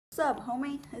What's up,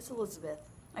 homie? It's Elizabeth.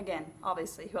 Again,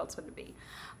 obviously, who else would it be?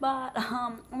 But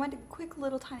I wanted a quick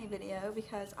little tiny video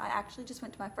because I actually just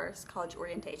went to my first college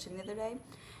orientation the other day,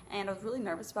 and I was really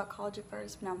nervous about college at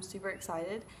first, but now I'm super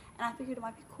excited, and I figured it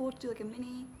might be cool to do like a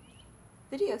mini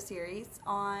video series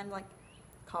on like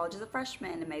college as a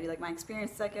freshman and maybe like my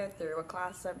experiences I go through, what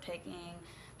classes I'm taking,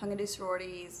 if I'm gonna do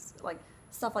sororities, like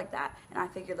stuff like that. And I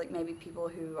figured like maybe people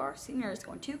who are seniors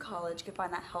going to college could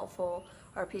find that helpful,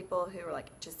 or people who are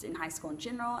like just in high school in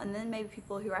general, and then maybe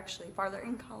people who are actually farther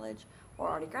in college or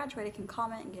already graduated can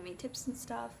comment and give me tips and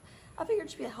stuff. I figured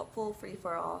it should be a helpful free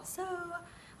for all. So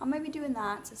I'll maybe doing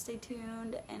that, so stay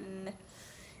tuned, and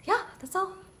yeah, that's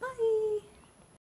all. Bye!